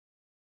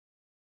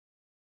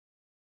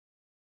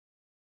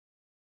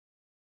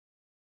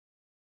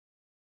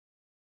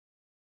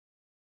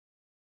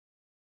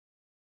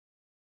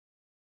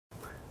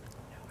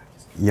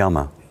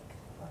Yama.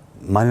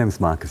 My name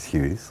is Marcus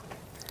Hughes,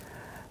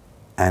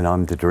 and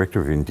I'm the Director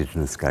of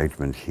Indigenous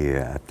Engagement here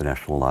at the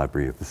National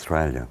Library of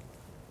Australia.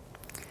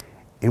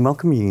 In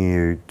welcoming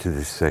you to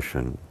this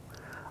session,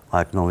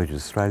 I acknowledge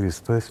Australia's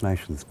First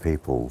Nations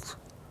peoples,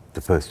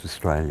 the first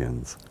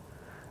Australians,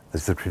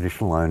 as the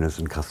traditional owners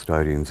and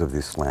custodians of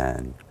this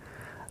land,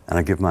 and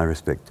I give my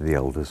respect to the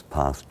elders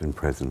past and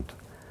present,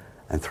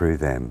 and through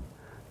them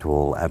to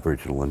all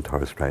Aboriginal and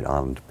Torres Strait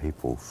Islander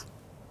peoples.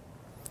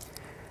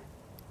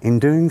 In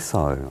doing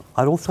so,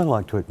 I'd also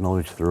like to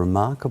acknowledge the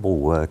remarkable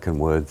work and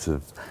words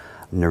of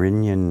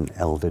Ngarrindjin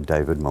Elder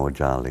David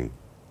Mowajali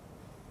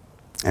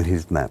and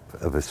his map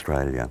of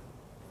Australia,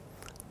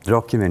 the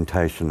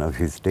documentation of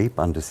his deep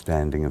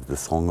understanding of the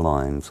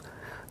songlines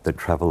that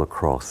travel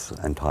across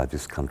and tie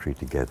this country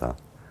together,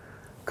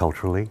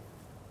 culturally,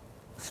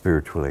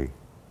 spiritually,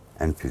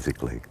 and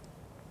physically.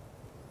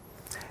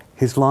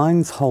 His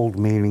lines hold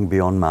meaning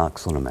beyond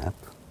marks on a map.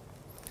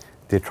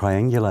 Their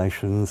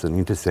triangulations and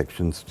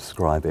intersections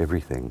describe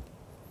everything: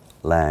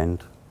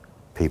 land,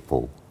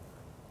 people,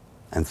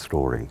 and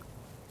story.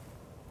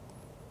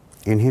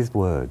 In his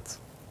words,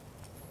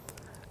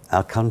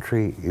 our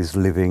country is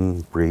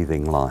living,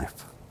 breathing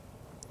life.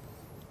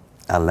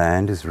 Our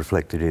land is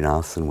reflected in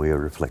us, and we are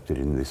reflected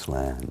in this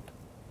land.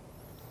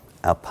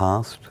 Our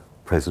past,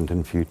 present,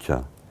 and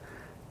future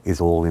is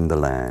all in the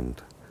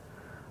land,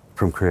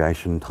 from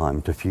creation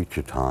time to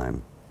future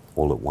time,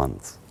 all at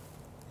once.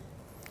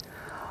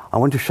 I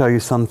want to show you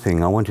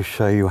something. I want to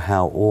show you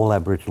how all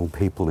Aboriginal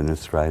people in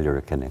Australia are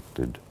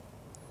connected.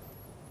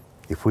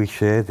 If we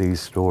share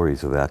these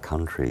stories of our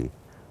country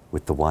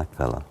with the white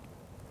fella,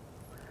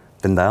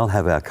 then they'll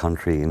have our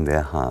country in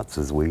their hearts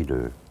as we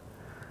do,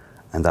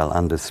 and they'll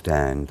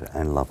understand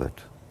and love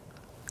it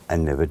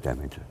and never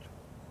damage it.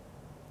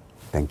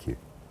 Thank you.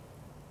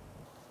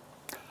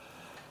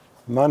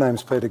 My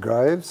name's Peter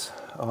Graves.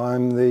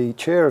 I'm the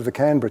chair of the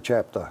Canberra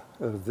chapter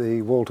of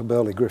the Walter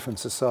Burley Griffin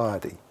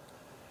Society.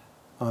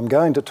 I'm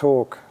going to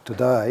talk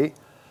today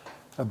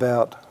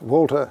about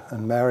Walter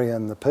and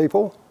Marion the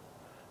people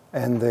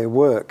and their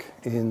work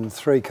in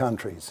 3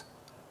 countries.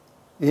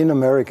 In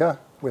America,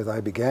 where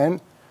they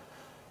began,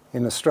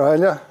 in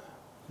Australia,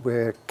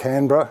 where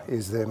Canberra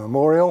is their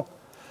memorial,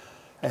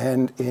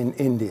 and in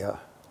India.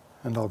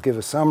 And I'll give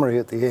a summary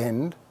at the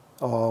end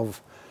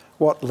of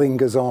what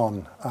lingers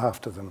on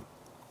after them.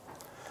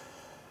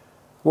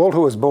 Walter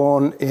was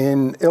born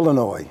in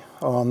Illinois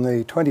on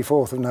the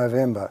 24th of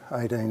November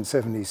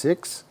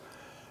 1876,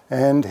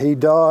 and he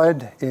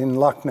died in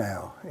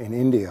Lucknow in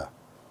India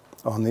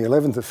on the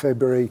 11th of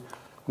February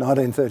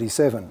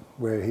 1937,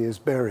 where he is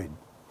buried.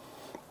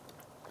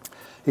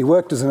 He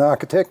worked as an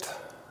architect,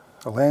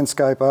 a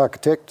landscape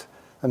architect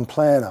and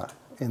planner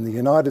in the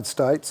United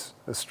States,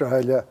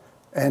 Australia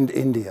and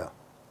India.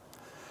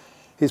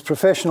 His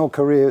professional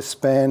career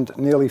spanned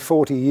nearly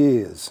 40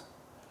 years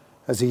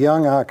as a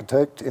young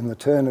architect in the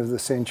turn of the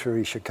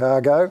century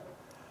Chicago,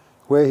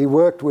 where he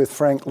worked with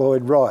Frank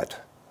Lloyd Wright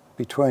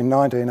between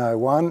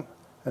 1901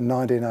 and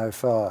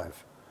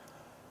 1905.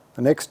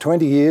 The next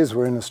 20 years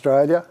were in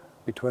Australia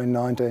between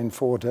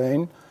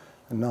 1914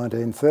 and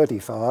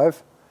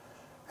 1935,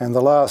 and the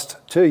last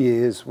 2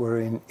 years were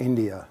in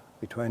India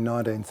between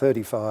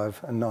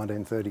 1935 and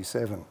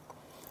 1937.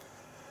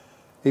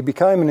 He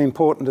became an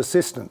important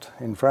assistant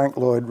in Frank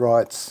Lloyd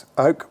Wright's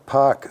Oak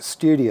Park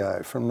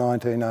studio from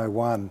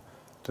 1901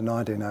 to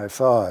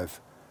 1905.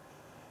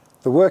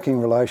 The working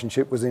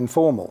relationship was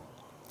informal,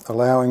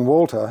 allowing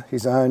Walter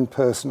his own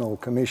personal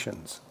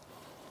commissions.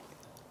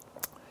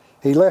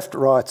 He left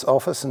Wright's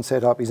office and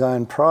set up his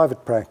own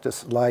private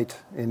practice late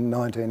in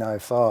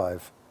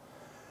 1905.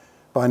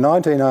 By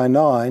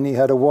 1909, he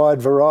had a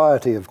wide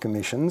variety of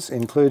commissions,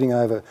 including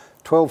over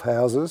 12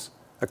 houses,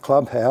 a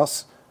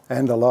clubhouse,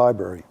 and a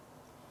library.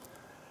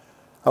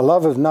 A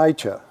love of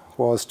nature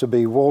was to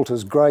be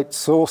Walter's great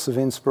source of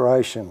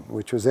inspiration,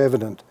 which was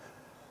evident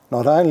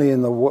not only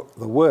in the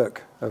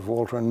work of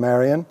Walter and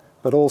Marion,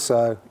 but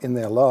also in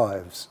their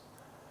lives.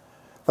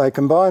 They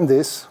combined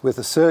this with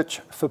a search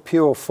for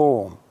pure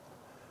form,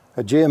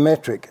 a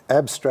geometric,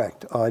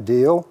 abstract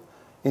ideal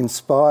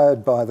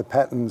inspired by the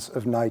patterns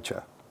of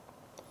nature.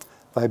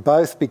 They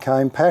both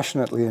became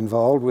passionately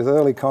involved with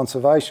early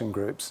conservation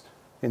groups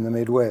in the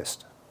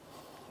Midwest.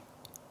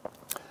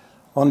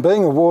 On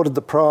being awarded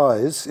the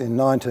prize in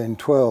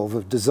 1912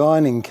 of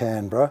designing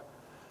Canberra,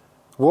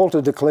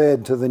 Walter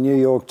declared to the New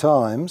York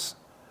Times,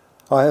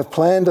 "I have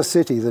planned a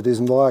city that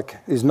is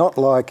not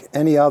like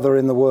any other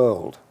in the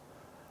world.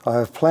 I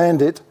have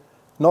planned it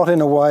not in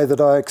a way that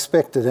I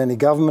expected any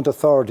government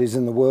authorities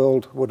in the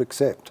world would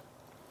accept.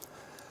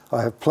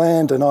 I have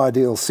planned an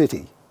ideal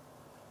city,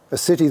 a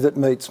city that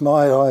meets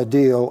my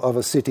ideal of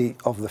a city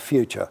of the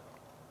future."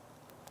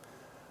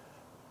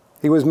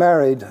 He was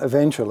married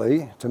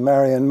eventually to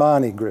Marion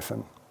Marnie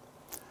Griffin.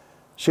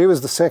 She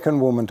was the second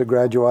woman to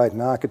graduate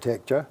in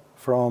architecture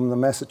from the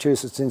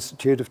Massachusetts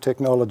Institute of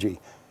Technology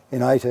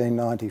in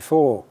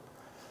 1894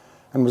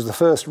 and was the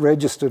first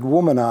registered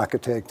woman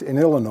architect in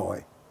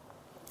Illinois,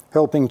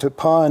 helping to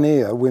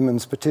pioneer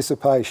women's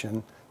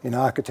participation in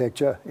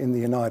architecture in the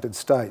United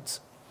States.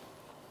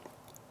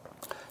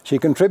 She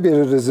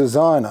contributed as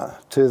designer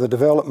to the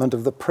development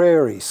of the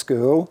Prairie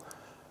School,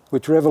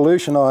 which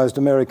revolutionised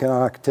American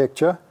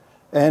architecture,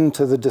 and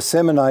to the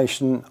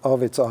dissemination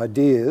of its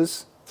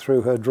ideas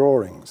through her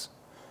drawings.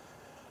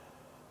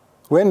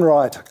 When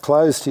Wright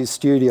closed his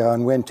studio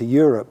and went to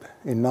Europe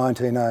in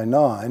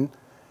 1909,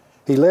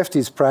 he left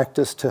his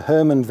practice to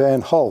Herman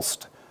van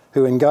Holst,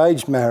 who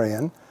engaged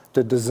Marion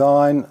to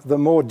design the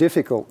more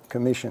difficult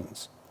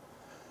commissions.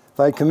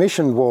 They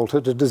commissioned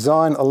Walter to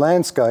design a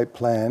landscape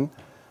plan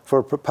for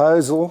a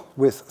proposal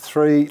with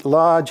 3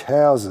 large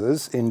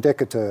houses in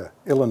Decatur,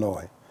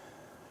 Illinois.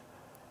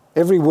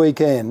 Every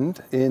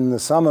weekend in the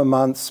summer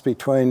months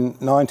between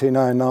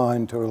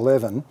 1909 to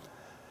 11,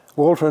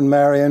 Walter and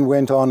Marion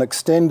went on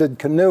extended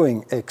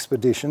canoeing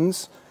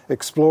expeditions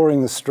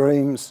exploring the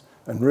streams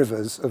and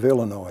rivers of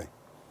Illinois.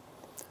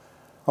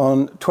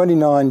 On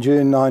 29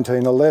 June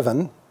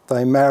 1911,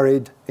 they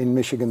married in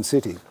Michigan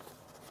City.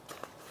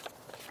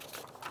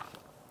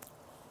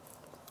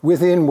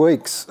 Within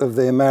weeks of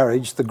their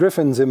marriage, the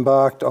Griffins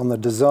embarked on the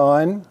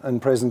design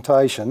and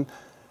presentation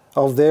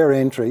of their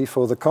entry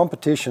for the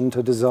competition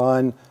to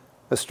design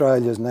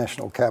Australia's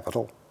national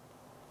capital.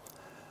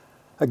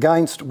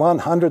 Against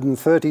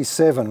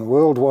 137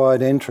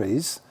 worldwide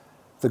entries,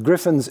 the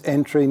Griffins'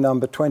 entry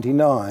number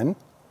 29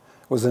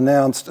 was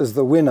announced as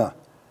the winner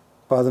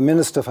by the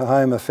Minister for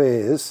Home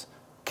Affairs,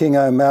 King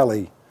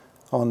O'Malley,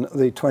 on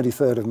the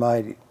 23rd of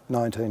May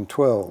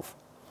 1912.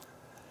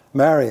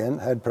 Marion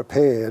had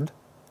prepared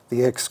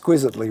the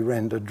exquisitely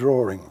rendered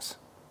drawings.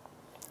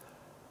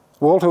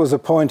 Walter was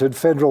appointed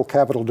Federal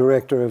Capital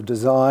Director of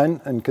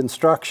Design and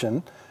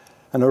Construction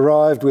and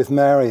arrived with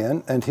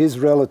Marion and his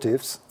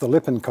relatives, the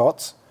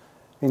Lippincotts,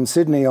 in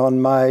Sydney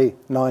on May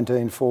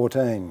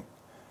 1914.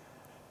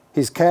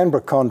 His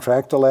Canberra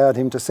contract allowed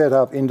him to set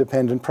up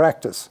independent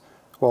practice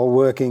while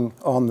working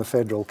on the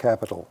federal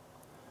capital.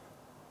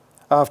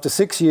 After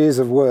 6 years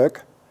of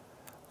work,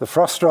 the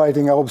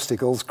frustrating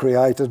obstacles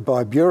created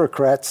by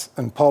bureaucrats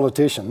and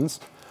politicians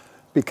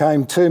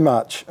became too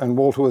much, and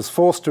Walter was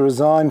forced to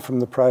resign from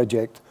the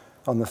project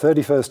on the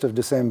 31st of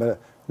December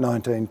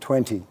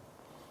 1920.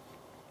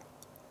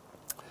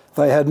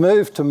 They had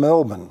moved to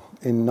Melbourne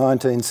in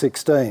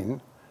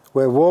 1916,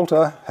 where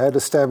Walter had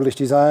established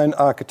his own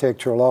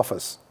architectural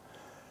office.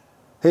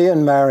 He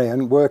and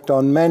Marion worked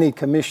on many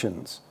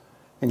commissions,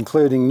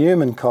 including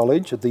Newman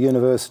College at the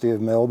University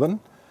of Melbourne,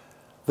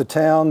 the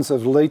towns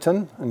of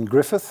Leeton and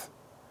Griffith,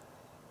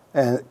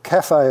 and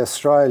Cafe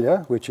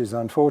Australia, which is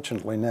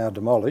unfortunately now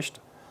demolished,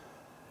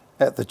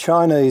 at the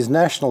Chinese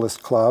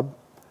Nationalist Club,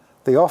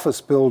 the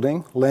office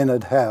building,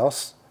 Leonard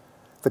House,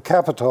 the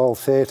Capitol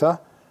Theatre,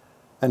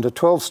 and a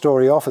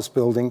 12-storey office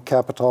building,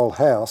 Capitol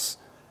House,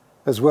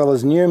 as well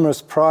as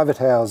numerous private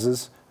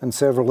houses and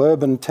several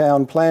urban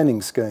town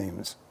planning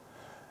schemes.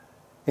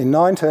 In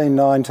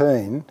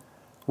 1919,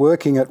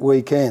 working at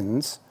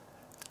weekends,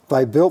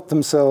 they built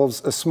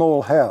themselves a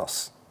small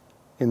house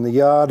in the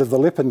yard of the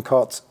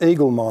Lippincotts'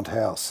 Eaglemont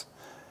House,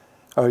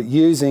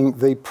 using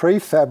the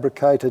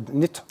prefabricated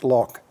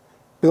knit-lock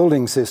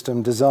building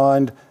system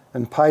designed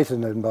and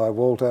patented by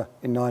Walter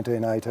in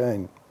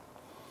 1918.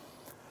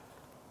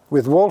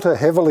 With Walter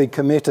heavily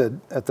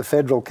committed at the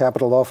Federal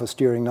Capital Office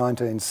during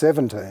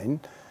 1917,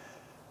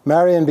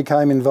 Marion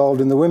became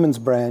involved in the women's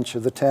branch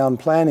of the Town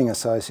Planning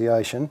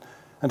Association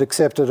and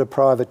accepted a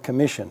private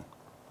commission.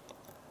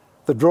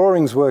 The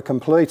drawings were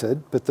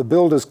completed, but the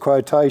builder's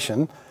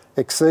quotation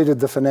exceeded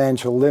the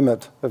financial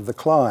limit of the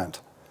client,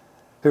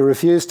 who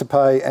refused to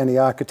pay any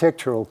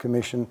architectural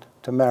commission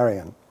to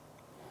Marion.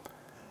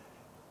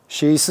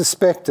 She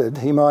suspected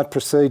he might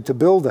proceed to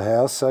build the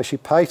house, so she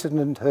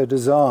patented her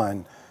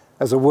design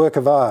as a work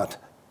of art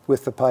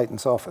with the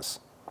Patents Office.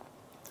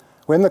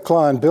 When the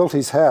client built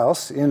his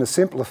house in a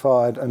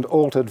simplified and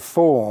altered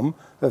form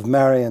of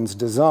Marion's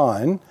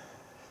design,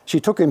 she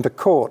took him to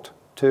court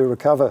to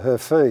recover her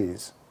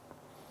fees.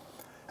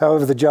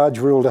 However, the judge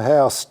ruled a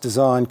house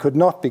design could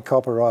not be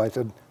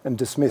copyrighted and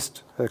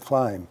dismissed her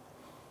claim.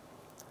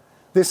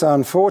 This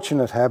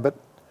unfortunate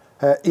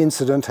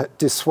incident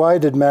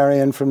dissuaded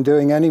Marion from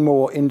doing any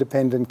more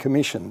independent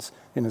commissions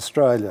in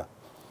Australia.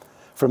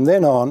 From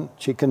then on,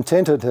 she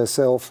contented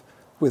herself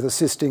with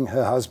assisting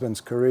her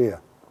husband's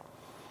career.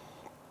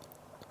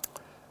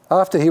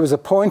 After he was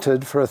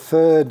appointed for a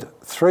third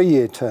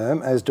 3-year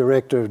term as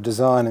Director of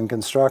Design and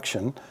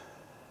Construction,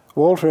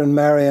 Walter and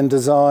Marion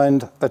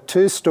designed a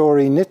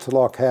 2-storey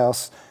knit-lock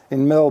house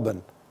in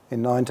Melbourne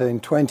in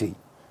 1920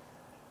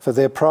 for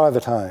their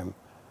private home,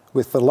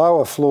 with the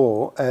lower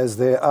floor as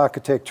their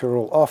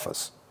architectural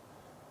office.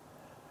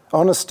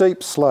 On a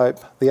steep slope,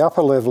 the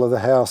upper level of the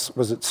house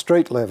was at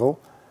street level,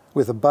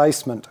 with a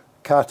basement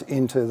cut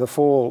into the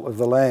fall of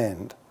the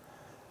land.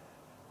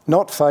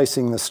 Not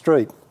facing the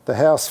street, the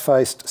house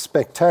faced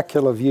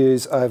spectacular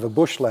views over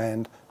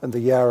bushland and the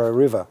Yarra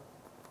River.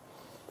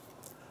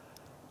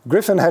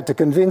 Griffin had to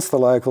convince the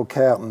local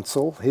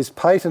council his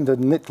patented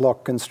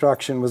knit-lock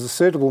construction was a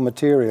suitable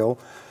material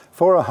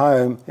for a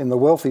home in the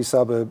wealthy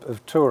suburb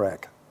of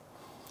Toorak.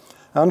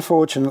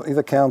 Unfortunately,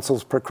 the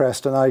council's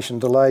procrastination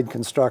delayed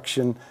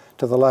construction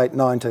to the late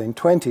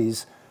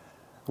 1920s,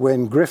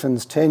 when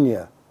Griffin's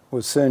tenure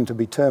was soon to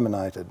be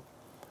terminated.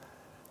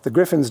 The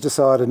Griffins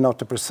decided not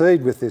to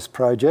proceed with this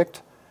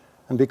project,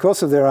 and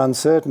because of their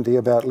uncertainty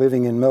about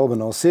living in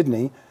Melbourne or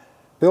Sydney,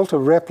 built a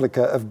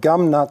replica of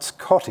Gumnuts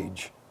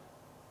Cottage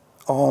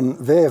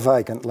on their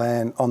vacant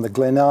land on the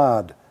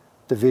Glenard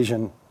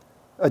division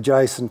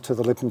adjacent to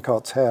the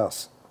Lippincott's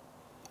house.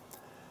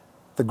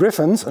 The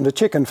Griffins and a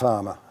chicken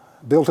farmer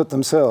built it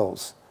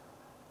themselves,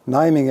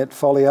 naming it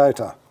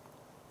Foliota,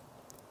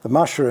 the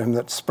mushroom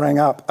that sprang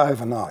up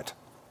overnight.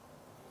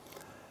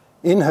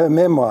 In her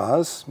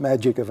memoirs,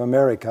 Magic of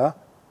America,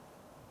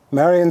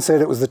 Marion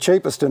said it was the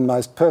cheapest and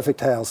most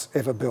perfect house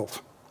ever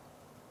built.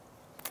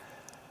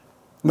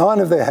 9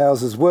 of their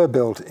houses were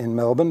built in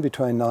Melbourne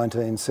between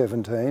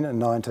 1917 and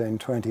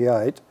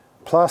 1928,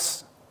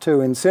 plus 2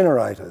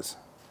 incinerators.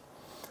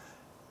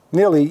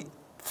 Nearly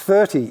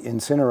 30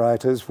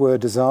 incinerators were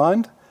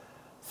designed,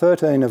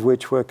 13 of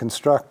which were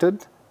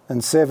constructed,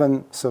 and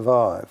 7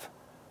 survive.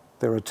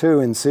 There are 2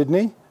 in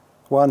Sydney,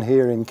 1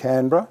 here in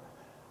Canberra,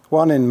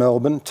 1 in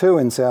Melbourne, 2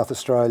 in South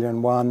Australia,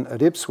 and 1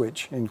 at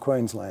Ipswich in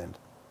Queensland.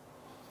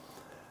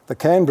 The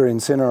Canberra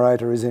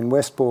incinerator is in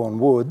Westbourne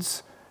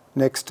Woods,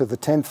 next to the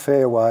 10th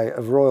fairway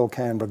of Royal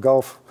Canberra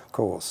Golf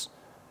Course.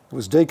 It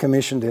was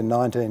decommissioned in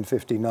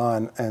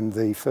 1959 and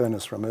the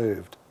furnace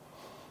removed.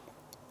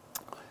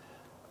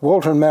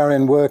 Walter and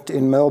Marion worked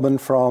in Melbourne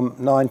from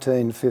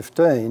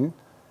 1915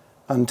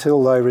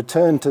 until they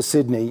returned to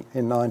Sydney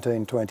in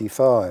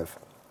 1925.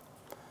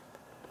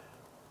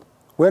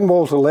 When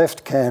Walter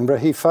left Canberra,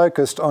 he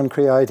focused on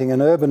creating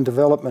an urban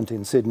development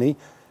in Sydney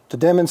to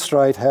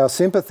demonstrate how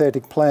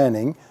sympathetic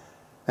planning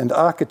and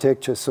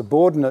architecture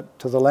subordinate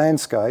to the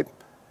landscape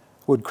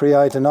would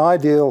create an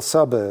ideal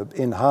suburb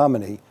in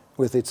harmony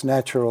with its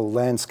natural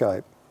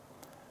landscape.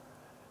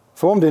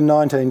 Formed in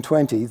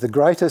 1920, the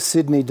Greater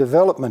Sydney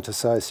Development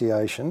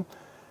Association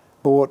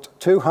bought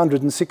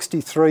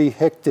 263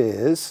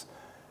 hectares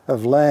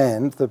of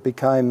land that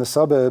became the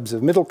suburbs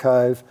of Middle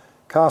Cove,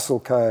 Castle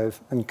Cove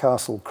and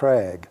Castle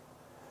Crag.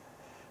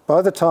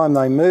 By the time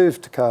they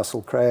moved to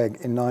Castle Crag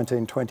in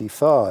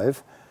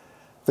 1925,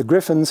 the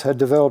Griffins had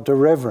developed a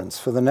reverence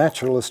for the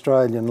natural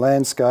Australian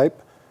landscape,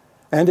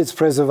 and its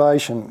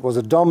preservation was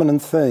a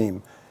dominant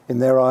theme in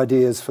their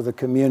ideas for the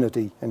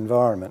community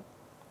environment.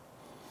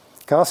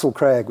 Castle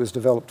Crag was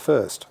developed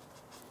first.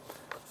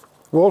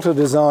 Walter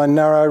designed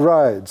narrow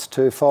roads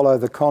to follow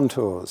the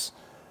contours.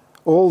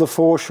 All the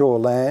foreshore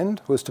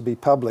land was to be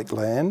public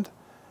land,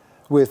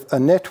 with a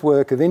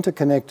network of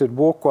interconnected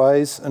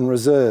walkways and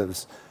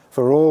reserves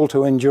for all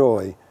to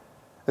enjoy,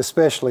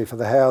 especially for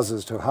the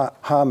houses to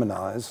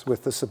harmonise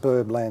with the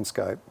superb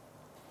landscape.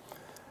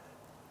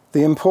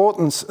 The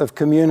importance of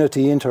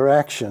community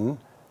interaction,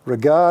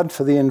 regard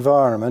for the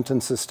environment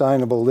and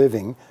sustainable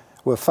living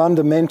were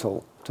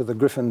fundamental to the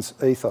Griffins'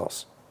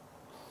 ethos.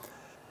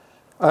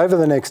 Over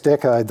the next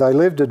decade, they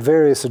lived at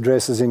various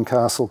addresses in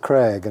Castle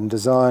Crag and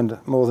designed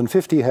more than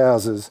 50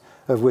 houses,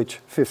 of which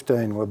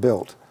 15 were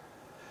built.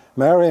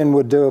 Marion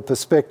would do a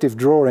perspective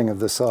drawing of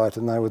the site,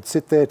 and they would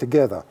sit there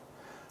together,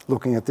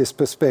 looking at this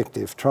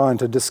perspective, trying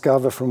to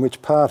discover from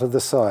which part of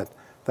the site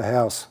the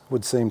house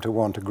would seem to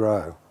want to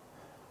grow.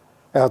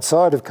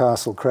 Outside of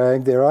Castle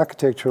Crag, their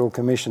architectural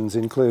commissions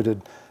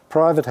included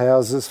private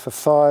houses for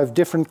 5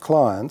 different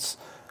clients,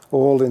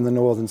 all in the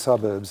northern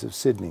suburbs of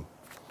Sydney.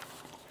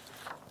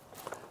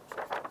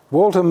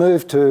 Walter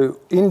moved to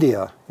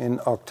India in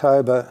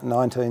October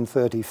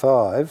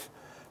 1935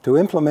 to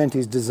implement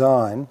his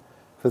design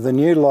for the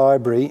new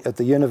library at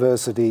the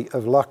University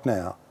of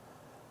Lucknow.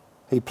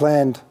 He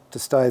planned to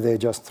stay there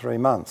just 3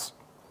 months.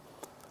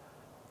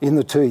 In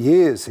the 2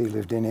 years he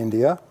lived in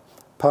India,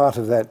 part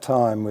of that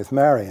time with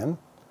Marion,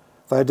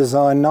 they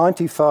designed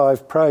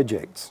 95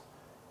 projects,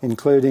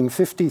 including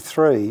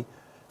 53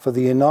 for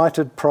the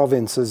United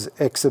Provinces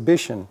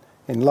exhibition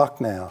in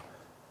Lucknow,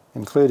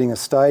 including a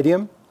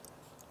stadium,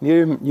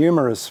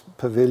 numerous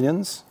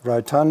pavilions,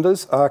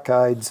 rotundas,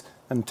 arcades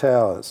and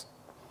towers.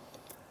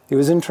 He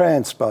was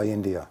entranced by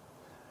India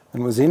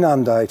and was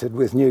inundated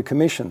with new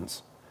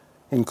commissions,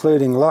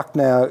 including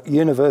Lucknow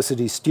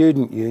University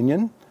Student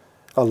Union,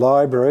 a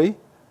library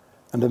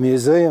and a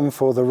museum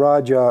for the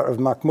Rajah of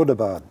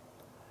Mahmudabad,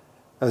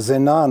 a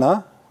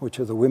zenana, which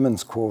are the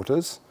women's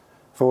quarters,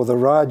 for the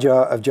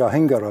Rajah of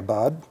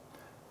Jahangarabad,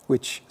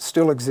 which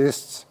still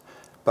exists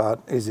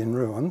but is in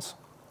ruins,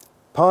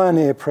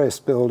 Pioneer Press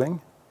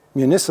Building,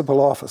 municipal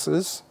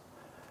offices,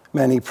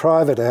 many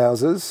private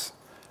houses,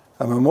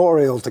 a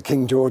memorial to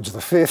King George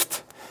V,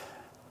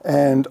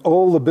 and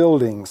all the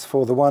buildings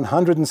for the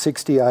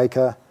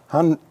 160-acre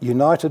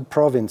United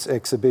Province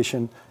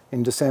exhibition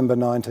in December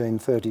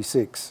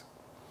 1936.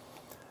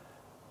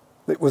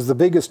 It was the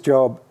biggest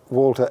job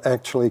Walter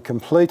actually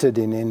completed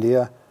in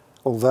India,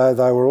 although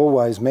they were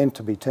always meant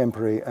to be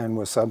temporary and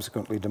were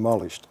subsequently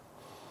demolished.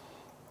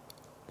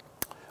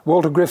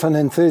 Walter Griffin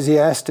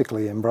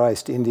enthusiastically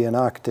embraced Indian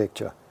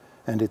architecture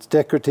and its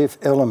decorative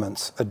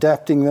elements,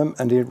 adapting them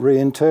and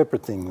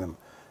reinterpreting them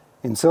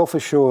in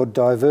self-assured,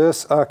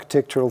 diverse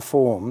architectural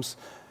forms,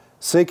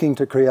 seeking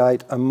to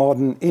create a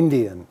modern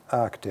Indian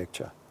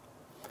architecture.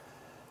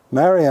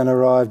 Marian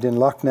arrived in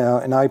Lucknow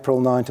in April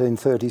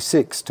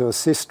 1936 to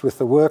assist with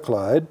the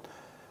workload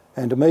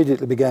and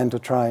immediately began to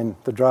train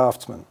the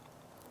draftsmen.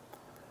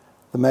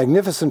 The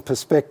magnificent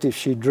perspective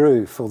she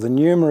drew for the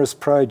numerous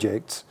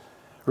projects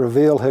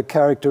reveal her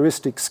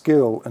characteristic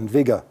skill and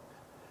vigour,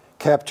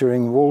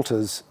 capturing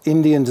Walter's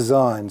Indian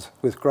designs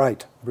with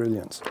great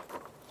brilliance.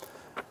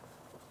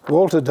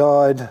 Walter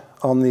died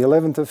on the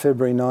 11th of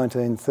February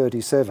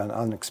 1937,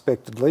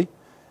 unexpectedly,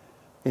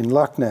 in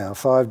Lucknow,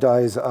 5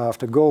 days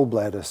after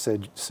gallbladder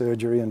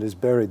surgery, and is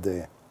buried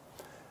there.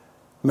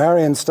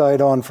 Marian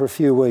stayed on for a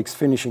few weeks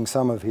finishing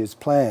some of his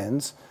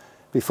plans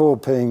before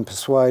being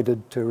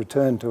persuaded to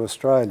return to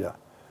Australia,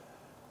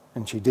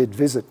 and she did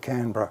visit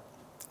Canberra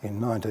in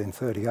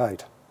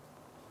 1938.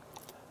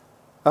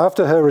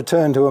 After her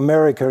return to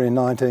America in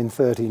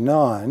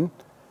 1939,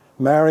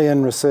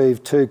 Marian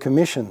received 2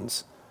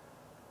 commissions,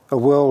 a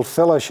World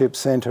Fellowship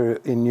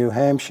Centre in New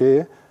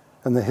Hampshire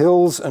and the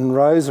Hills and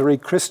Rosary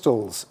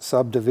Crystals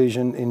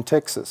subdivision in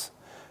Texas.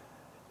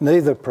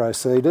 Neither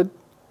proceeded,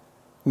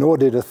 nor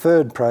did a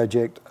third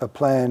project, a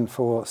plan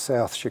for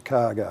South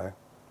Chicago.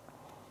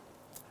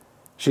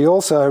 She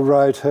also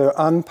wrote her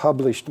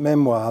unpublished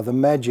memoir, The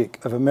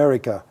Magic of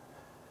America,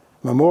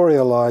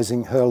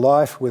 memorialising her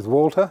life with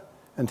Walter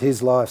and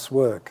his life's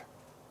work.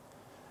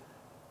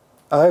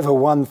 Over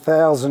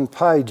 1,000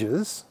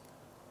 pages,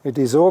 it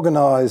is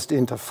organised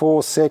into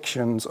 4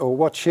 sections, or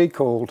what she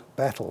called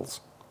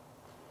battles.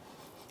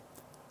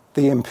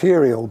 The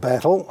Imperial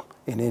Battle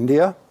in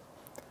India,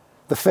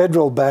 the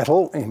Federal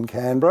Battle in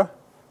Canberra,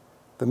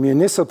 the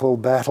Municipal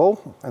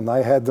Battle, and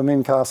they had them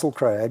in Castle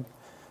Crag,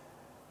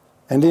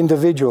 and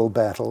Individual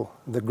Battle,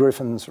 the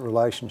Griffins'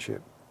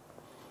 relationship.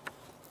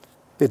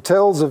 It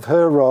tells of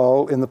her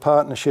role in the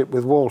partnership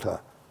with Walter,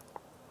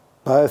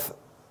 both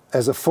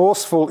as a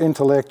forceful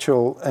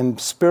intellectual and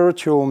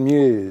spiritual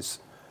muse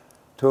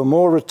to a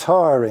more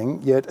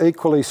retiring yet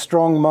equally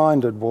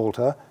strong-minded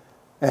Walter,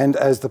 and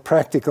as the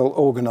practical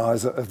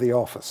organiser of the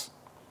office.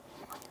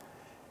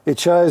 It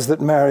shows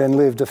that Marian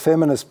lived a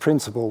feminist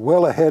principle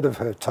well ahead of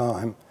her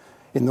time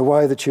in the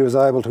way that she was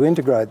able to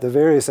integrate the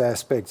various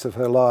aspects of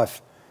her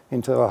life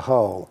into a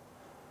whole.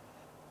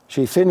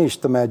 She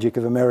finished The Magic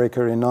of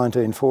America in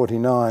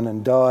 1949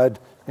 and died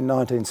in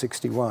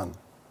 1961.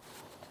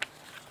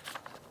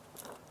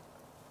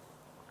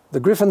 The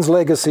Griffins'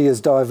 legacy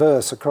is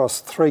diverse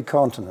across 3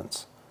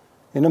 continents,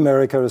 in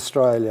America,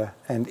 Australia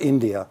and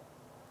India.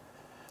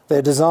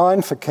 Their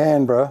design for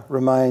Canberra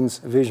remains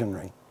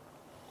visionary.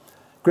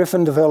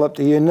 Griffin developed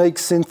a unique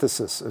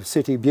synthesis of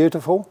City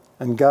Beautiful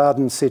and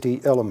Garden City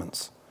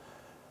elements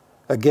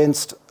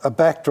against a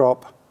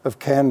backdrop of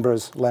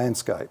Canberra's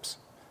landscapes.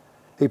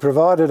 He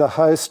provided a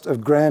host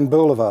of grand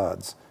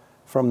boulevards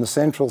from the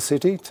central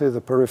city to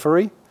the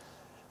periphery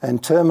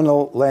and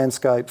terminal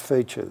landscape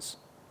features.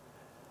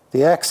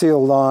 The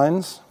axial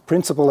lines,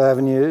 principal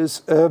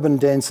avenues, urban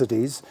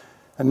densities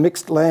and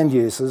mixed land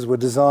uses were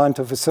designed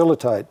to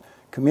facilitate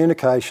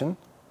communication,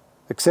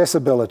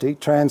 accessibility,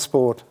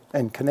 transport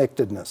and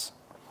connectedness.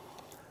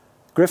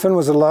 Griffin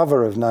was a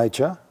lover of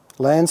nature,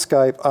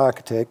 landscape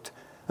architect,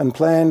 and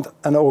planned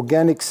an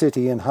organic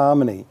city in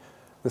harmony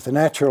with the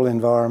natural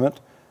environment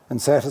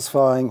and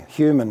satisfying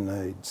human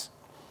needs.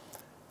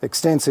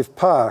 Extensive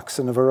parks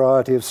and a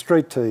variety of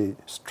street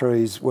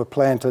trees were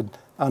planted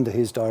under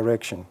his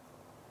direction.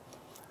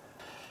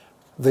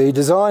 The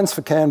designs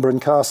for Canberra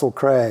and Castle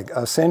Crag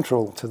are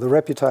central to the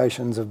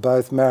reputations of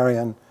both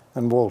Marian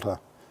and Walter.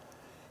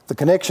 The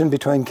connection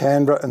between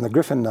Canberra and the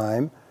Griffin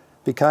name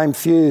became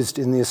fused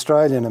in the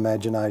Australian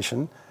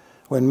imagination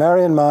when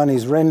Marian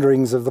Mahoney's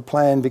renderings of the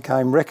plan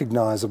became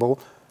recognisable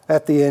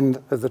at the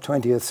end of the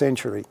 20th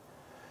century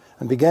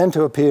and began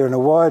to appear in a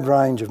wide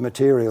range of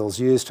materials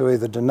used to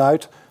either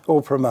denote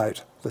or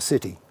promote the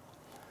city.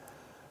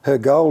 Her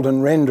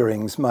golden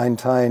renderings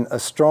maintain a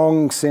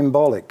strong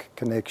symbolic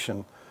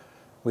connection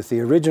with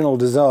the original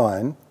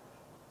design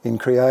in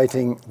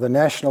creating the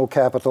national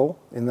capital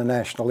in the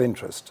national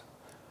interest,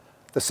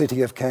 the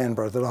city of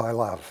Canberra that I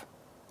love.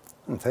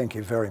 And thank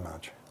you very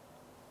much.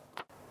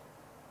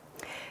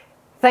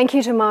 Thank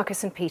you to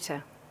Marcus and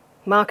Peter.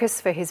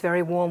 Marcus for his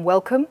very warm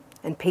welcome,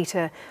 and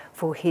Peter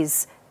for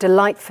his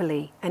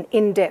delightfully and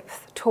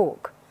in-depth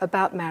talk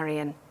about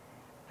Marian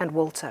and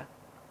Walter.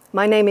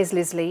 My name is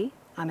Liz Lee.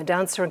 I'm a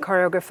dancer and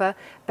choreographer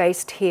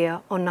based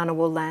here on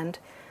Ngunnawal land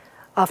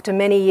after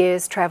many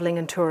years travelling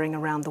and touring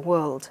around the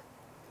world.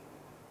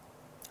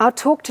 Our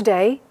talk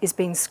today is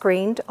being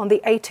screened on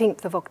the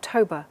 18th of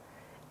October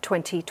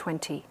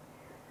 2020.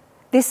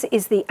 This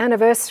is the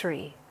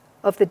anniversary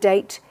of the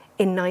date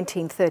in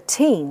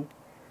 1913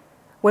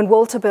 when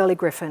Walter Burley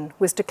Griffin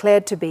was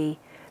declared to be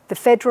the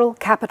Federal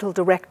Capital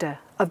Director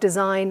of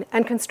Design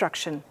and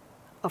Construction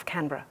of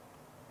Canberra.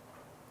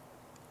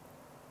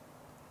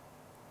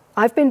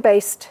 I've been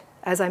based,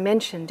 as I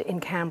mentioned, in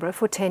Canberra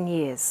for 10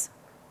 years.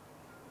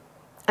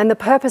 And the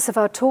purpose of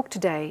our talk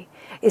today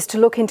is to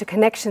look into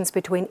connections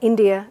between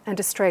India and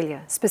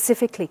Australia,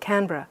 specifically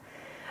Canberra,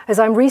 as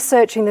I'm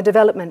researching the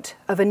development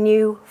of a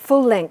new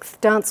full-length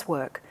dance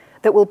work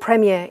that will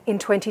premiere in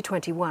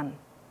 2021.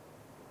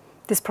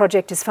 This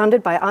project is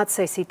funded by Arts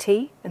ACT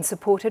and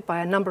supported by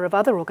a number of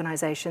other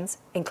organisations,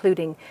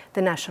 including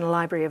the National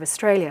Library of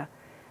Australia,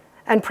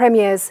 and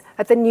premieres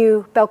at the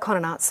new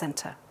Belconnen Arts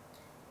Centre.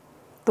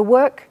 The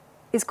work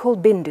is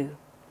called Bindu,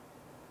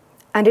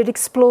 and it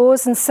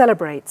explores and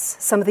celebrates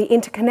some of the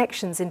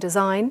interconnections in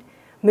design,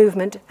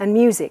 movement and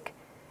music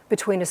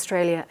between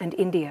Australia and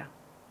India.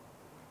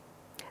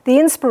 The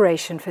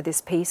inspiration for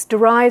this piece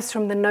derives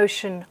from the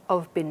notion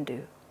of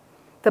Bindu,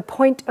 the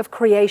point of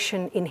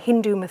creation in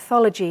Hindu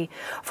mythology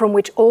from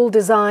which all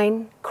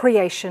design,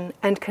 creation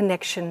and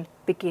connection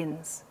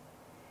begins.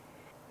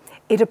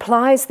 It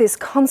applies this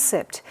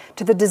concept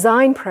to the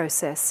design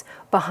process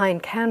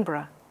behind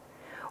Canberra,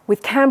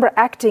 with Canberra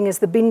acting as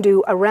the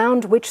Bindu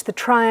around which the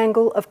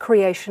triangle of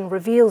creation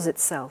reveals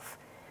itself,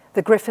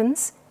 the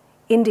Griffins,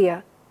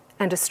 India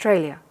and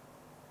Australia.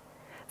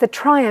 The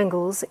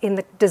triangles in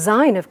the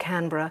design of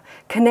Canberra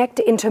connect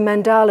into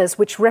mandalas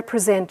which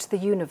represent the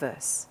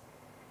universe.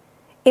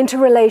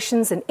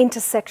 Interrelations and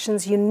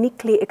intersections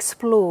uniquely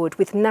explored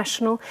with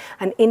national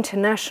and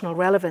international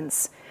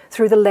relevance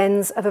through the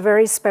lens of a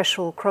very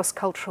special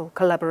cross-cultural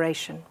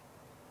collaboration.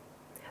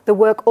 The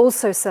work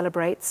also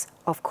celebrates,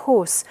 of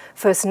course,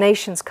 First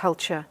Nations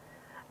culture,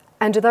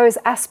 and those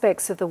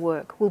aspects of the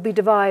work will be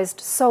devised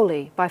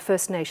solely by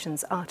First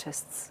Nations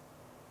artists.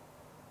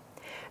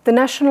 The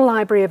National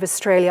Library of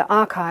Australia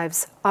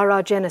archives are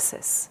our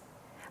genesis.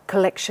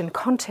 Collection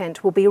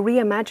content will be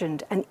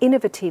reimagined and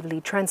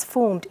innovatively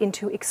transformed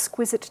into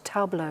exquisite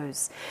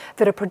tableaus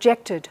that are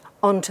projected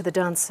onto the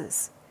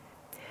dancers.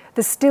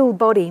 The still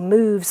body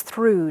moves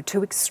through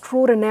to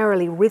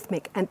extraordinarily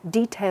rhythmic and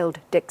detailed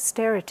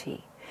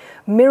dexterity,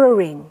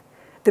 mirroring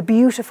the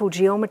beautiful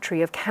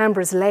geometry of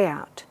Canberra's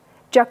layout,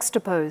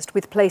 juxtaposed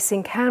with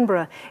placing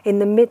Canberra in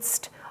the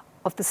midst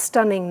of the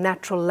stunning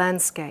natural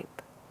landscape.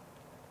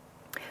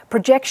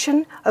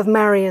 Projection of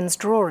Marian's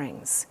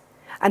drawings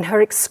and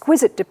her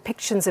exquisite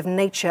depictions of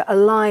nature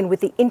align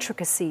with the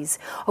intricacies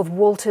of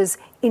Walter's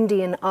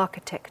Indian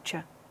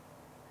architecture.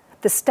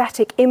 The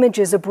static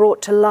images are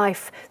brought to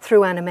life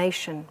through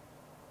animation,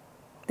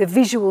 the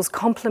visuals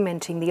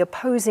complementing the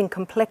opposing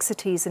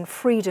complexities and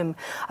freedom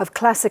of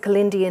classical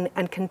Indian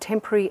and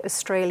contemporary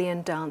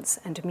Australian dance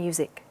and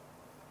music.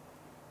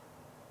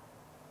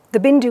 The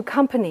Bindu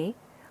Company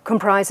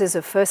comprises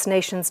of First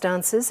Nations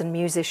dancers and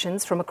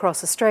musicians from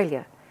across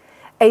Australia,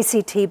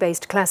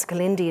 ACT-based classical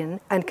Indian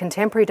and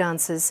contemporary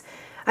dancers,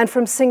 and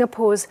from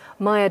Singapore's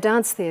Maya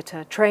Dance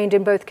Theatre, trained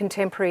in both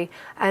contemporary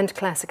and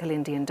classical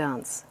Indian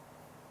dance.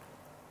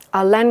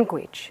 Our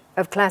language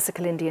of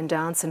classical Indian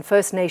dance and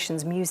First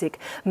Nations music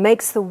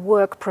makes the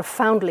work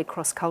profoundly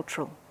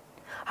cross-cultural.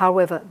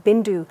 However,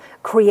 Bindu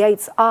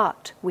creates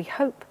art, we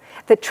hope,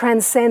 that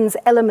transcends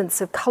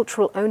elements of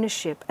cultural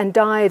ownership and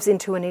dives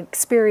into an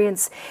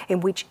experience in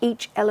which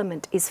each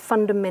element is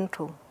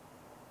fundamental.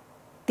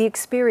 The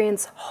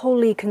experience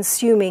wholly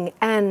consuming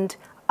and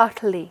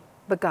utterly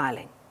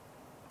beguiling.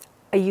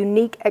 A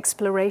unique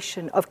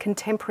exploration of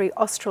contemporary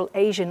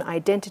Australasian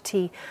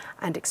identity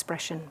and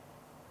expression.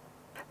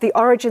 The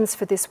origins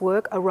for this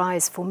work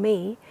arise for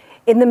me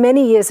in the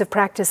many years of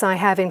practice I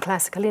have in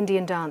classical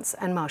Indian dance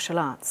and martial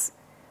arts.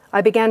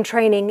 I began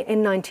training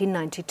in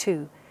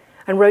 1992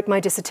 and wrote my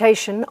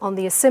dissertation on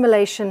the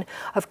assimilation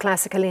of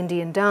classical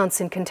Indian dance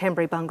in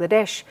contemporary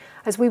Bangladesh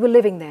as we were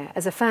living there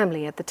as a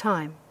family at the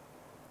time.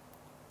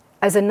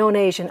 As a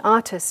non-Asian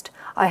artist,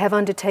 I have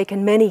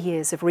undertaken many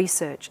years of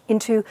research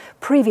into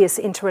previous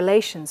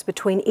interrelations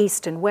between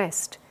East and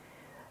West.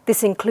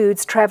 This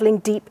includes travelling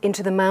deep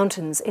into the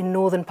mountains in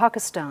northern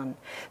Pakistan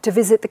to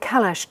visit the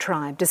Kalash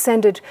tribe,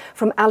 descended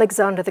from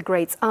Alexander the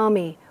Great's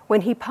army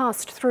when he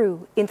passed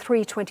through in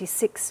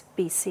 326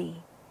 BC.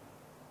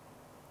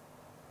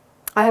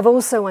 I have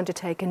also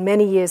undertaken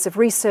many years of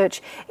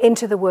research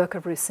into the work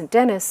of Ruth St.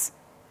 Denis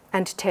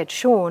and Ted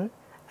Shawn,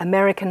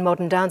 American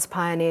modern dance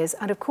pioneers,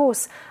 and of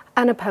course,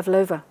 Anna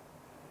Pavlova.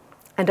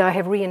 And I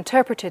have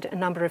reinterpreted a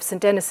number of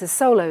St. Denis's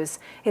solos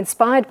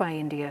inspired by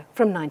India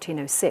from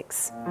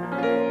 1906.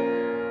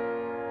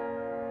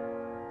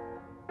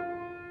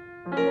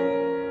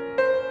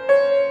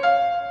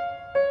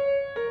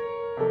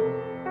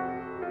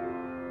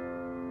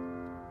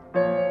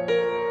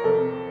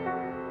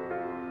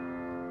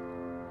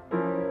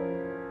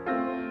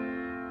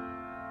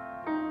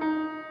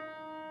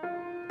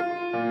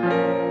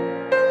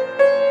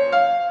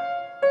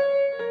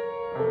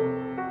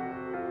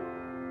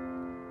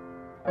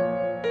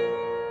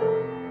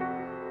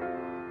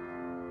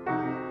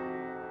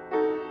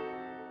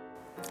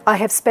 I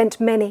have spent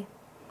many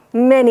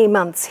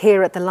months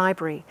here at the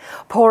library,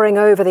 poring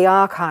over the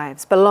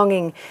archives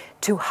belonging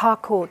to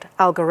Harcourt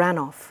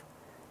Algoranov,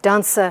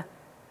 dancer,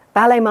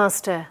 ballet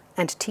master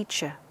and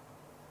teacher,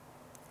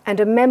 and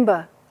a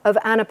member of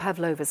Anna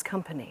Pavlova's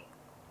company.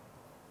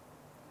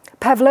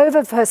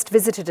 Pavlova first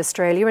visited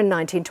Australia in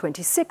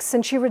 1926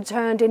 and she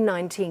returned in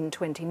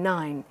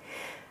 1929.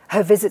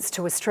 Her visits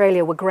to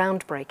Australia were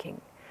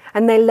groundbreaking,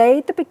 and they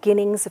laid the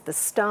beginnings of the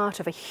start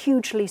of a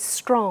hugely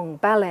strong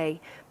ballet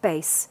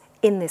base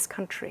in this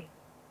country.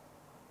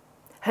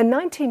 Her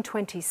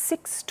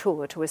 1926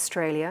 tour to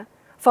Australia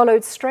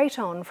followed straight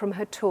on from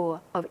her tour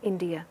of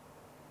India.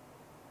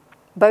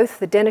 Both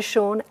the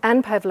Deneshorn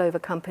and Pavlova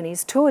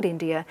companies toured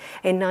India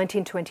in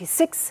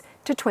 1926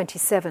 to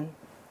 27.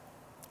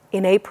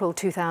 In April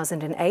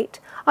 2008,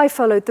 I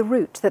followed the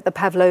route that the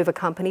Pavlova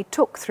company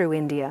took through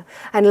India,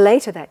 and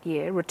later that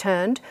year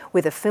returned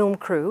with a film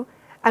crew,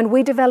 and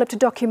we developed a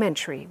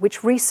documentary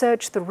which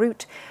researched the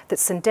route that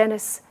St.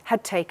 Denis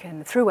had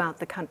taken throughout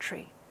the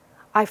country.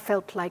 I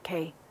felt like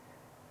a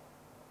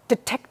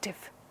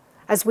detective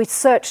as we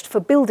searched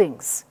for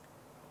buildings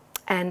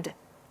and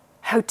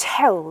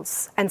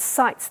hotels and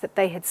sites that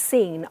they had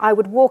seen. I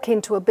would walk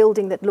into a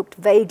building that looked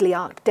vaguely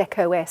Art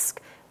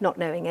Deco-esque, not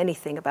knowing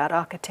anything about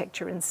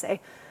architecture, and say,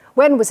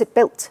 when was it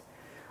built?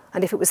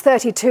 And if it was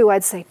 32,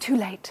 I'd say, too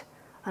late,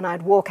 and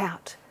I'd walk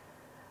out.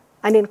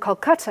 And in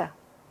Kolkata,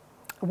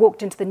 I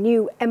walked into the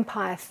new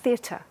Empire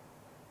Theatre,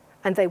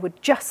 and they were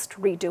just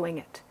redoing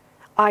it.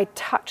 I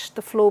touched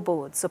the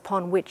floorboards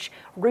upon which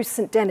Ruth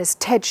St. Denis,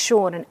 Ted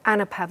Shawn, and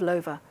Anna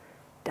Pavlova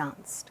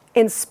danced,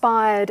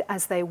 inspired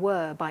as they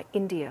were by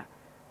India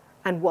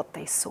and what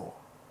they saw.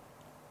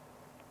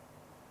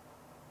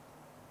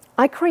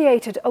 I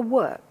created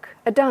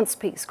a dance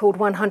piece called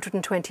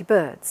 120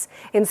 Birds,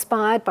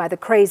 inspired by the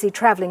crazy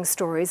travelling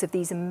stories of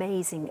these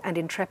amazing and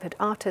intrepid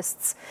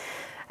artists,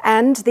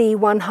 and the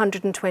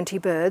 120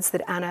 birds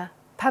that Anna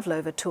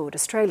Pavlova toured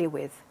Australia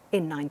with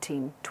in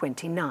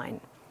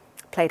 1929,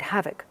 played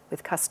havoc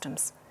with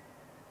customs.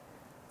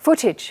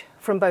 Footage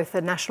from both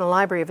the National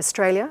Library of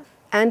Australia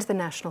and the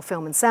National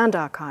Film and Sound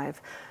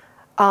Archive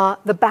are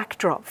the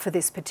backdrop for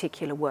this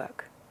particular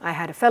work. I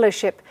had a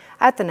fellowship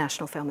at the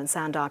National Film and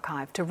Sound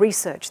Archive to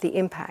research the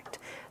impact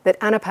that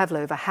Anna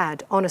Pavlova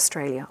had on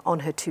Australia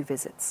on her 2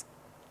 visits.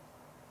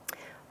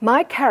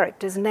 My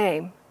character's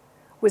name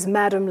was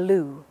Madame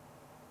Lou,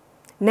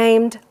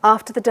 named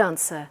after the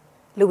dancer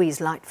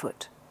Louise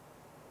Lightfoot.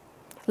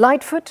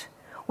 Lightfoot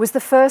was the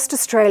first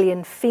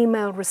Australian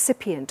female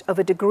recipient of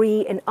a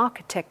degree in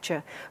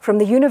architecture from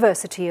the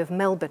University of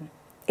Melbourne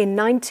in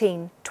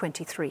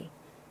 1923.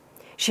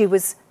 She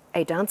was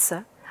a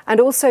dancer and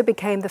also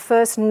became the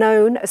first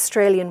known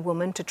Australian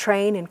woman to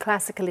train in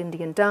classical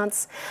Indian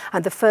dance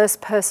and the first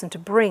person to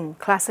bring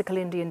classical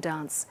Indian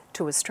dance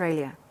to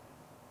Australia.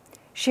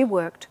 She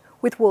worked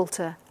with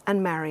Walter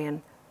and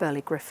Marion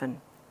Burley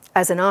Griffin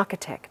as an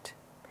architect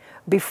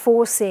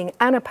before seeing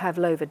Anna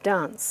Pavlova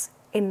dance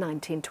in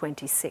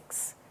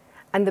 1926,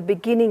 and the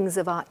beginnings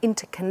of our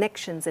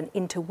interconnections and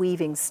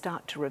interweaving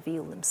start to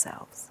reveal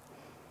themselves.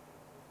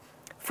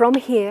 From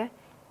here,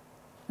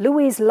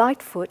 Louise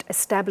Lightfoot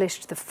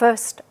established the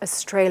first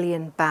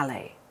Australian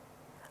ballet,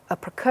 a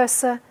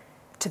precursor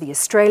to the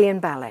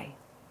Australian ballet,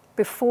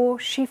 before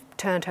she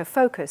turned her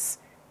focus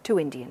to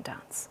Indian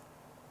dance.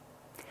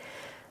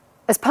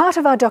 As part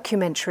of our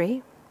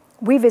documentary,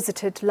 we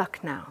visited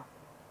Lucknow.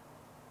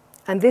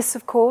 And this,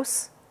 of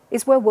course,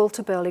 is where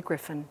Walter Burley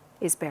Griffin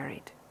is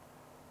buried.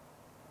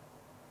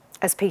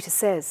 As Peter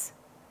says,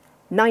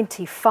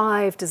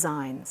 95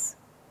 designs,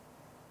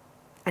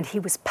 and he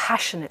was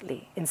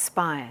passionately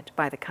inspired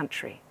by the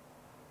country.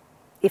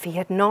 If he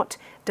had not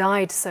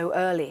died so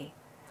early,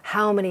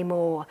 how many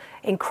more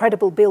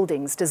incredible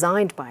buildings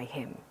designed by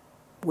him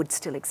would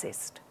still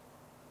exist?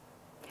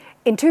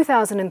 In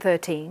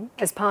 2013,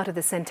 as part of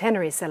the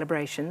centenary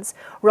celebrations,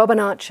 Robin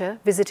Archer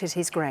visited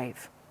his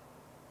grave.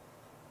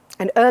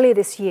 And earlier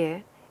this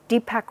year,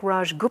 Deepak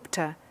Raj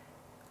Gupta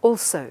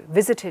also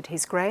visited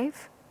his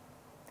grave,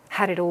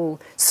 had it all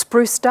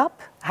spruced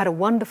up, had a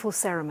wonderful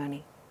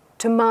ceremony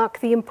to mark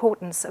the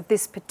importance of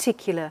this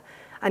particular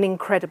and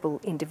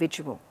incredible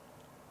individual.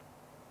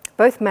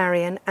 Both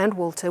Marion and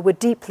Walter were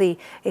deeply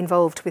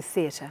involved with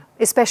theatre,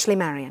 especially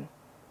Marion.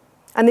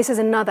 And this is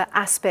another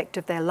aspect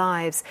of their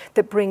lives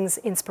that brings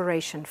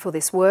inspiration for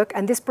this work,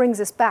 and this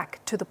brings us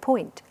back to the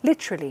point,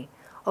 literally,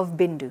 of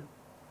Bindu.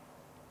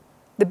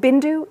 The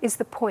Bindu is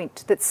the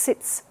point that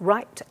sits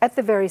right at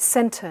the very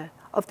centre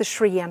of the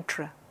Sri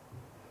Yantra.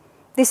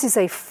 This is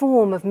a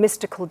form of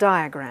mystical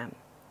diagram.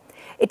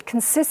 It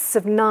consists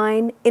of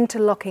 9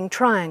 interlocking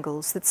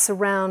triangles that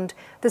surround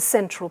the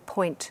central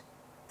point,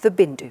 the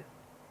Bindu.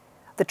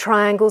 The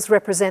triangles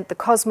represent the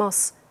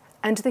cosmos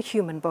and the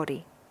human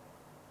body.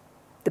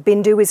 The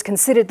Bindu is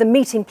considered the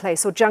meeting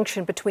place or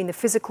junction between the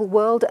physical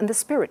world and the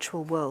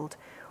spiritual world,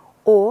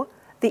 or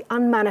the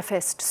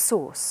unmanifest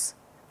source,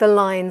 the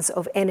lines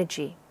of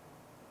energy.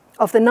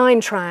 Of the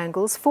 9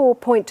 triangles, 4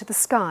 point to the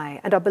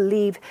sky and are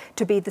believed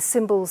to be the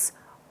symbols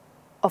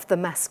of the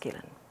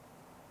masculine.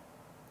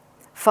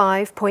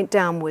 5 point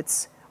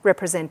downwards,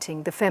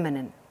 representing the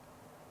feminine.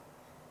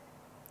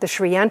 The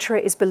Sri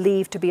Yantra is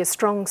believed to be a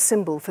strong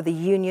symbol for the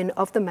union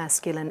of the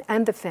masculine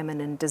and the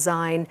feminine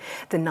design.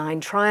 The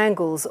 9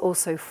 triangles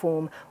also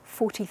form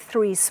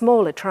 43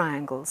 smaller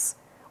triangles,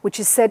 which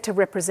is said to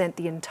represent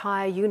the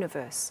entire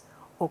universe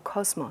or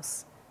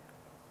cosmos.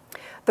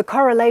 The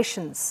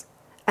correlations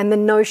and the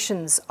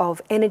notions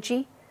of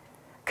energy,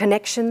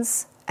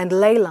 connections and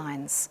ley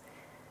lines,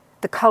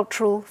 the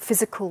cultural,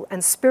 physical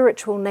and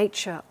spiritual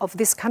nature of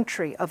this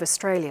country of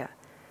Australia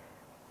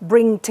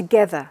bring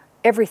together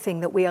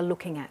everything that we are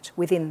looking at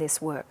within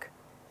this work,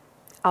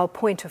 our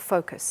point of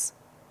focus.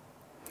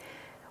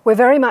 We're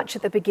very much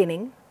at the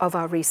beginning of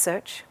our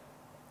research,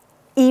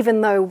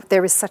 even though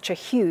there is such a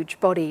huge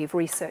body of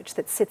research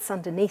that sits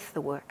underneath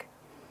the work.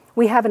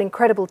 We have an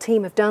incredible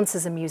team of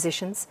dancers and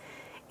musicians,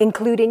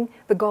 including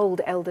the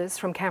Gold Elders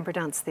from Canberra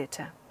Dance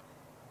Theatre.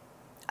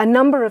 A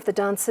number of the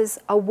dancers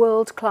are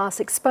world-class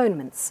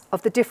exponents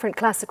of the different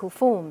classical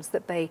forms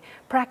that they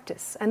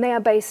practice, and they are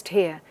based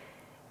here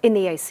in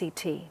the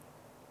ACT.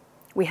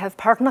 We have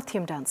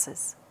Bharatanatyam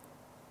dancers,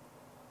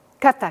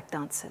 Kathak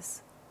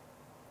dancers,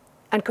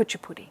 and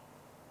Kuchipudi.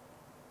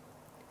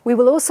 We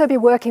will also be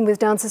working with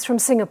dancers from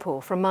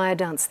Singapore, from Maya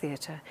Dance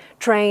Theatre,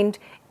 trained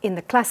in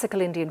the classical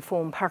Indian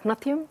form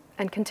Bharatanatyam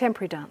and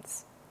contemporary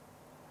dance.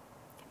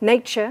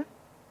 Nature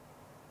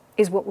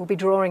is what will be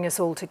drawing us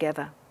all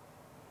together.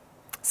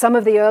 Some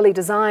of the early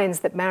designs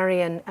that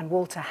Marion and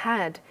Walter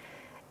had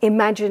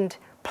imagined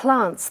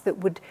plants that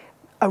would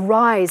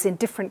arise in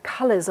different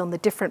colours on the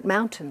different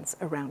mountains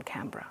around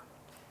Canberra.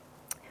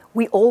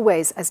 We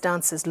always, as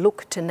dancers,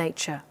 look to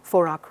nature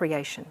for our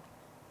creation.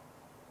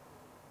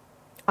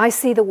 I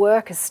see the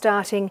work as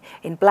starting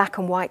in black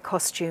and white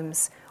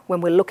costumes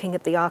when we're looking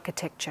at the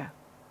architecture.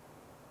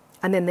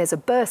 And then there's a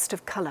burst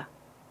of colour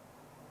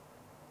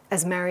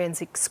as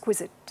Marion's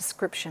exquisite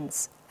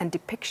descriptions and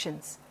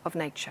depictions of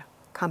nature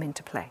come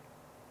into play.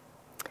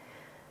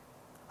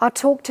 Our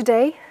talk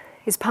today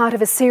is part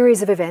of a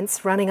series of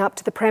events running up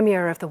to the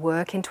premiere of the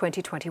work in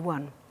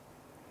 2021.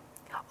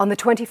 On the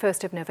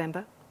 21st of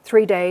November,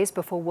 3 days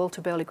before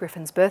Walter Burley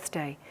Griffin's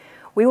birthday,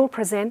 we will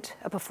present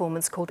a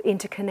performance called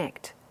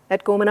Interconnect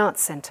at Gorman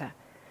Arts Centre,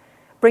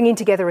 bringing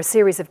together a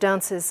series of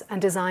dances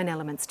and design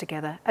elements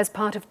together as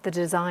part of the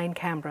Design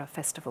Canberra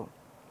Festival.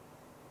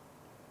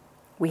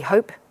 We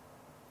hope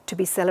to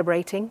be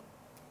celebrating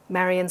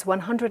Marion's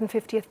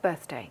 150th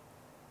birthday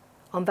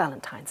on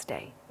Valentine's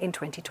Day in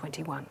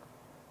 2021.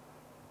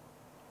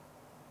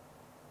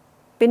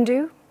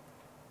 Bindu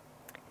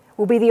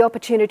will be the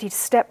opportunity to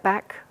step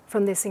back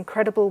from this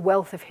incredible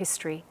wealth of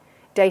history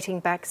dating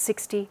back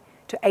 60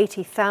 to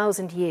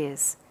 80,000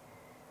 years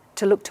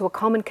to look to a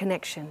common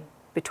connection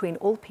between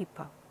all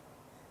people,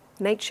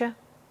 nature,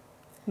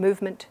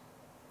 movement,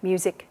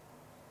 music,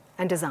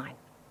 and design.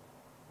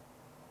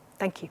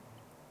 Thank you.